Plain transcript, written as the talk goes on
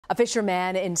A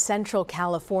fisherman in central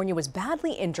California was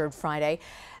badly injured Friday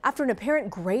after an apparent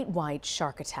great white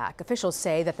shark attack. Officials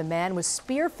say that the man was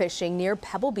spearfishing near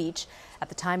Pebble Beach. At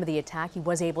the time of the attack, he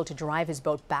was able to drive his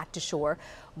boat back to shore.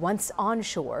 Once on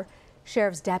shore,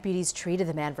 sheriff's deputies treated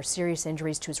the man for serious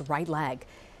injuries to his right leg.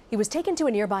 He was taken to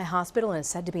a nearby hospital and is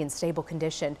said to be in stable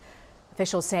condition.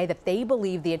 Officials say that they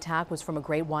believe the attack was from a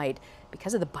great white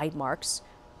because of the bite marks.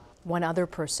 One other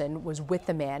person was with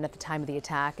the man at the time of the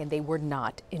attack, and they were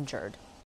not injured.